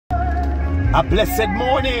A blessed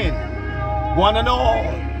morning, one and all.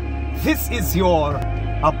 This is your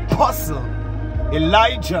Apostle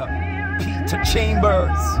Elijah Peter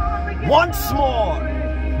Chambers, once more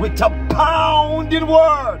with a pounding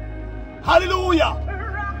word. Hallelujah.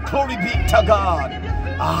 Glory be to God.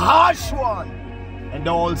 A harsh one and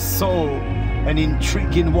also an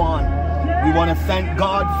intriguing one. We want to thank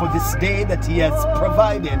God for this day that He has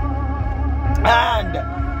provided,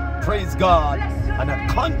 and praise God, on a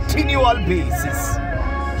continual basis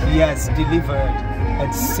He has delivered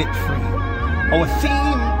and set free. Our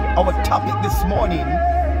theme, our topic this morning,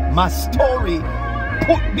 my story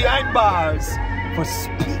put behind bars for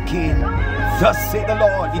speaking thus saith the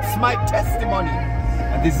Lord. It's my testimony,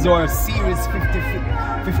 and this is our series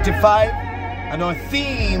 55, and our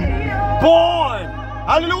theme, born,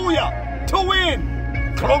 hallelujah, to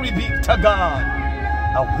win. Glory be to God.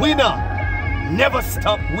 A winner never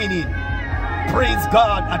stop winning. Praise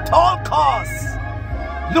God at all costs.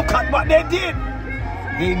 Look at what they did.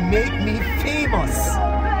 They make me famous.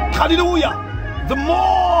 Hallelujah. The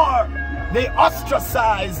more they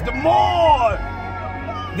ostracize, the more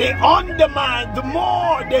they undermine, the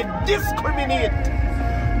more they discriminate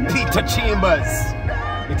Peter Chambers,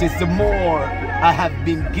 it is the more I have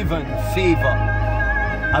been given favor.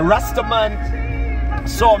 A Rasta man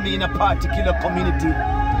saw me in a particular community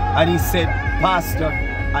and he said, "Pastor,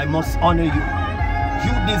 I must honor you.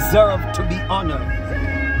 You deserve to be honored.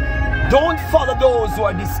 Don't follow those who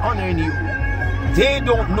are dishonoring you. They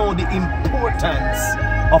don't know the importance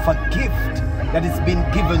of a gift that has been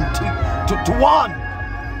given to one."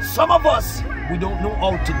 Some of us, we don't know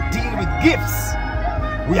how to deal with gifts.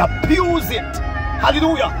 We abuse it.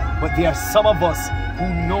 Hallelujah. But there are some of us who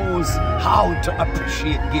knows how to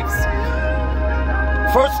appreciate gifts.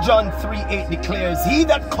 1 John 3:8 declares, "He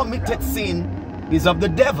that committeth sin is of the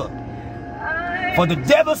devil. For the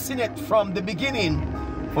devil sinned from the beginning.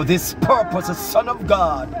 For this purpose the Son of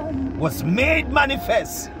God was made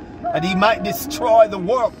manifest, that he might destroy the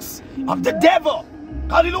works of the devil."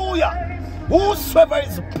 Hallelujah. "Whosoever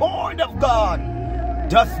is born of God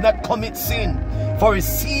doth not commit sin, for his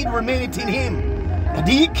seed remaineth in him, and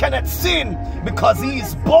he cannot sin because he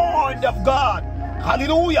is born of God."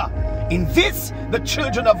 Hallelujah. "In this the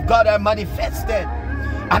children of God are manifested,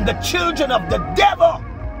 and the children of the devil.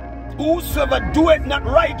 Whosoever doeth not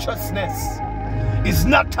righteousness is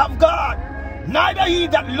not of God, neither he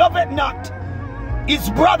that loveth not his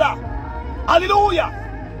brother." Hallelujah.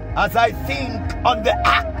 As I think on the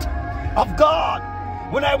act of God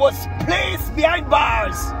when I was placed behind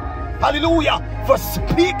bars, hallelujah, for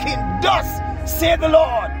speaking thus saith the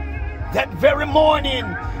Lord, that very morning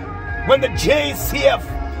when the JCF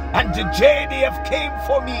and the JDF came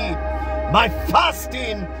for me, my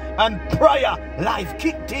fasting and prayer life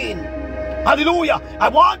kicked in. Hallelujah. I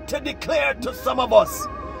want to declare to some of us,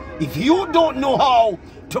 if you don't know how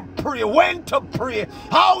to pray, when to pray,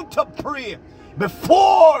 how to pray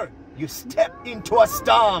before you step into a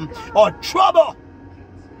storm or trouble,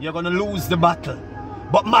 you're going to lose the battle.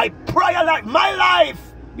 But my prayer life, my life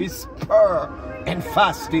is prayer and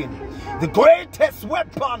fasting. The greatest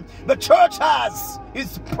weapon the church has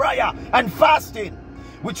is prayer and fasting,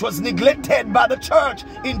 which was neglected by the church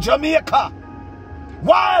in Jamaica.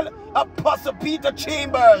 While Apostle Peter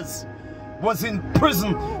Chambers was in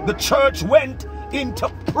prison, the church went into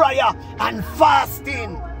prayer and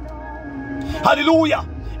fasting. Hallelujah.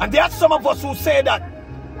 And there are some of us who say that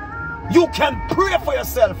you can pray for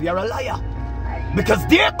yourself. You're a liar. Because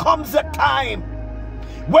there comes a time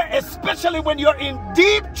where, especially when you're in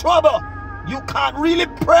deep trouble, you can't really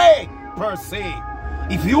pray per se.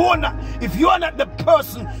 If you are not the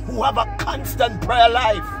person who have a constant prayer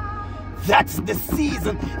life, that's the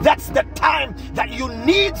season, that's the time that you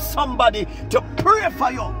need somebody to pray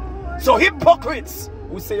for you. So hypocrites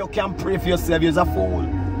who say you can't pray for yourself, you're a fool.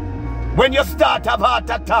 When you start to have heart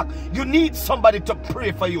attack, you need somebody to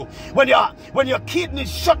pray for you. When your kidney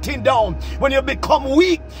is shutting down, when you become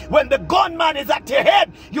weak, when the gunman is at your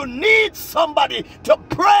head, you need somebody to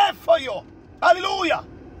pray for you. Hallelujah.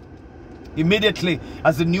 Immediately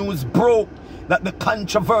as the news broke that the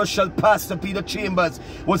controversial Pastor Peter Chambers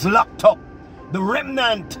was locked up, the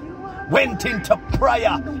remnant went into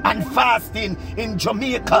prayer and fasting in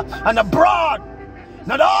Jamaica and abroad.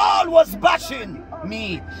 Not all was bashing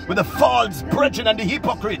me with the false brethren and the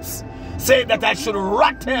hypocrites, saying that I should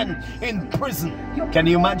rotten in prison. Can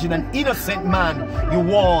you imagine an innocent man you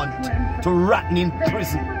want to rotten in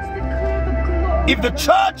prison? If the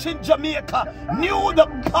church in Jamaica knew the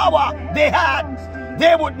power they had,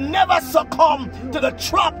 they would never succumb to the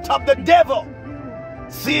trap of the devil.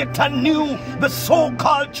 Satan knew the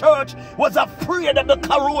so-called church was afraid of the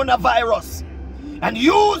coronavirus. and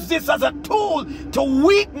use this as a tool to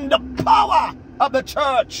weaken the power of the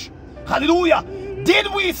church. Hallelujah. Did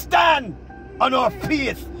we stand on our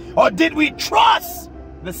faith, or did we trust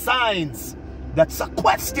the signs? That's a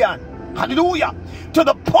question. Hallelujah. To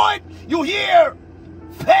the point you hear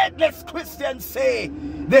faithless Christians say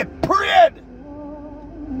they prayed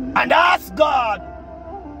and asked God,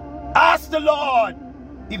 asked the Lord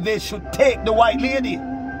if they should take the white lady.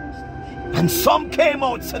 And some came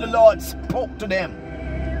out, so the Lord spoke to them.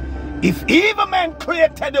 If evil men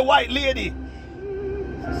created the white lady,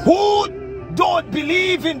 who don't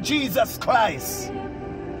believe in Jesus Christ,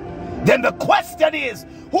 then the question is,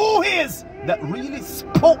 who is that really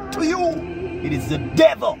spoke to you? It is the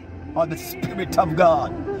devil or the Spirit of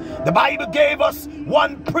God. The Bible gave us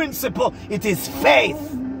one principle. It is faith.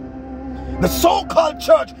 The so-called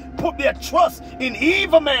church put their trust in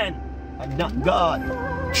evil men and not God.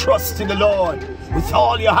 Trust in the Lord with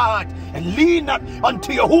all your heart and lean not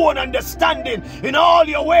unto your own understanding. In all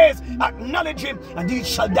your ways acknowledge him, and he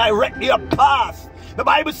shall direct your path. The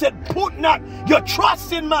Bible said, put not your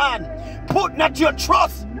trust in man. Put not your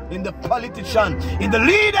trust in the politician, in the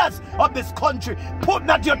leaders of this country. Put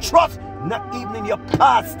not your trust, not even in your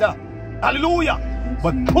pastor. Hallelujah.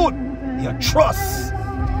 But put your trust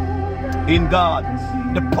in God.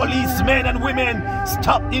 The policemen and women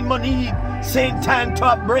stopped in my need, saying time to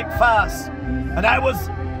have breakfast. And I was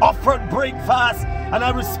offered breakfast, and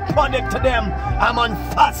I responded to them, I'm on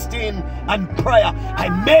fasting and prayer. I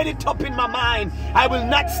made it up in my mind, I will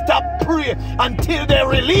not stop praying until they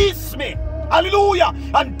release me. Hallelujah.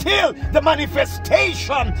 Until the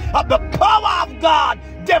manifestation of the power of God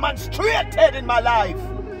demonstrated in my life.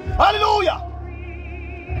 Hallelujah.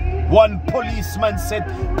 One policeman said,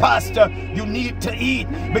 Pastor, you need to eat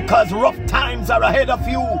because rough times are ahead of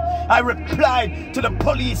you. I replied to the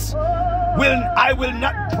police, I will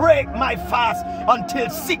not break my fast until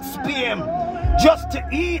 6 p.m. just to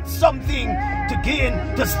eat something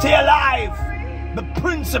to stay alive. The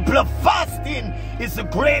principle of fasting is a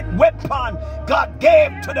great weapon God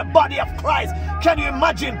gave to the body of Christ. Can you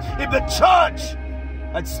imagine if the church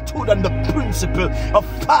had stood on the principle of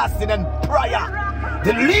fasting and prayer?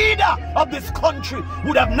 The leader of this country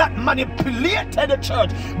would have not manipulated the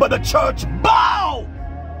church, but the church bowed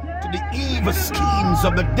to the evil schemes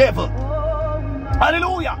of the devil.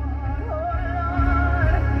 Hallelujah.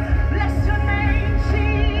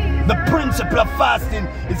 The principle of fasting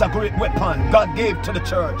is a great weapon God gave to the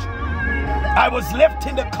church. I was left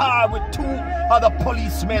in the car with 2 other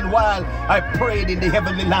policemen while I prayed in the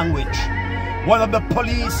heavenly language. One of the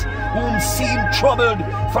police, whom seemed troubled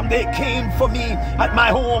from they came for me at my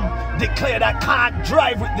home, declared I can't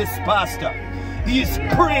drive with this pastor. He is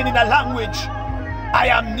praying in a language I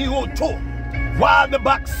am new to. While the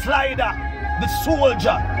backslider, the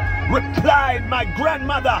soldier, replied, my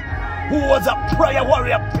grandmother, who was a prayer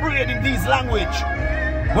warrior, prayed in this language.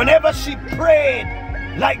 Whenever she prayed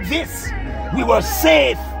like this, we were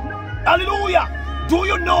safe. Hallelujah. Do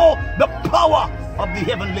you know the power of the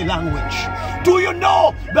heavenly language? Do you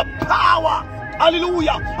know the power,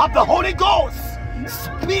 hallelujah, of the Holy Ghost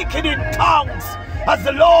speaking in tongues as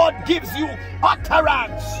the Lord gives you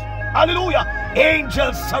utterance? Hallelujah.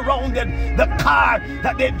 Angels surrounded the car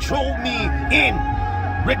that they drove me in,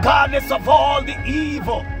 regardless of all the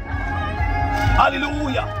evil.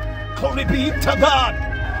 Hallelujah. Glory be to God.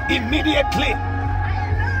 Immediately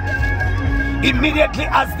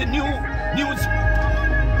as the news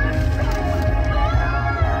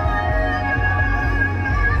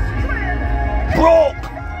broke,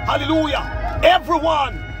 hallelujah,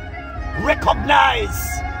 everyone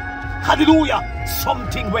recognized, hallelujah,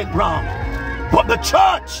 something went wrong. But the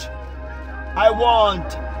church, I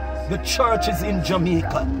want the churches in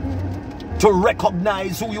Jamaica to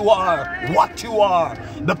recognize who you are, what you are,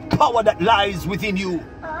 the power that lies within you.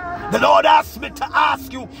 The Lord asked me to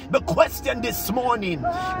ask you the question this morning.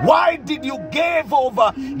 Why did you give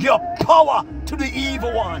over your power to the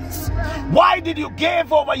evil ones? Why did you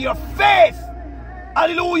give over your faith,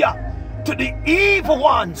 hallelujah, to the evil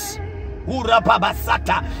ones?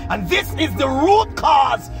 And this is the root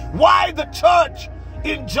cause why the church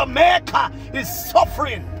in Jamaica is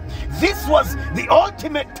suffering. This was the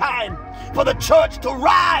ultimate time for the church to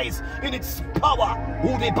rise in its power.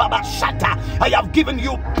 I have given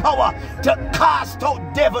you power to cast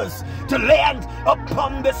out devils, to lay hands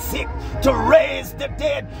upon the sick, to raise the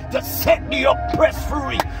dead, to set the oppressed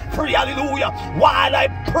free. Hallelujah. While I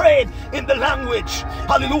prayed in the language,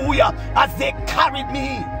 hallelujah, as they carried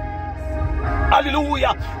me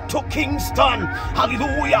hallelujah, to Kingston,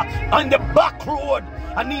 hallelujah, on the back road.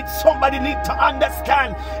 Somebody need to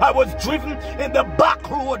understand, I was driven in the back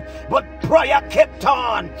road, but prayer kept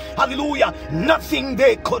on, hallelujah. Nothing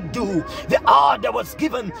they could do. The order was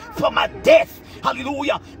given for my death,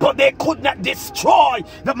 hallelujah, but they could not destroy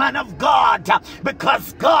the man of God,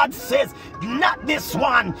 because God says, not this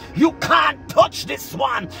one, you can't touch this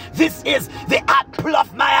one. This is the apple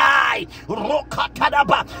of my eye.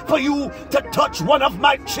 For you to touch one of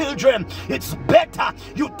my children, it's better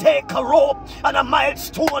you take a rope and a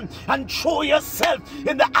milestone and throw yourself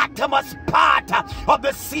in the uttermost part of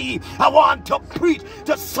the sea. I want to preach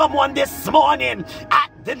to someone this morning. At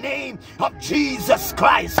the name of Jesus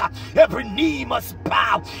Christ, every knee must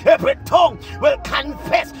bow, every tongue will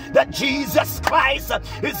confess that Jesus Christ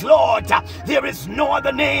is Lord. There is no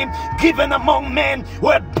other name given among men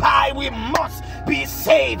whereby we must be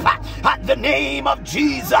saved. At the name of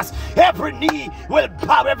Jesus, every knee will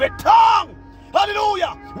bow, every tongue,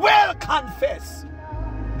 hallelujah, will confess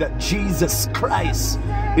that Jesus Christ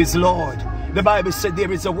is Lord. The Bible said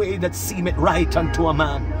there is a way that seemeth right unto a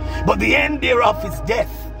man, but the end thereof is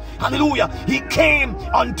death. Hallelujah. He came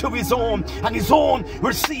unto his own, and his own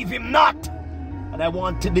receive him not. And I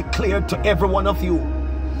want to declare to every one of you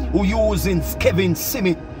who using Kevin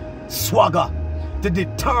Smith swagger to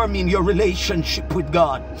determine your relationship with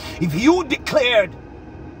God, if you declared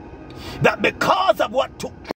that because of what took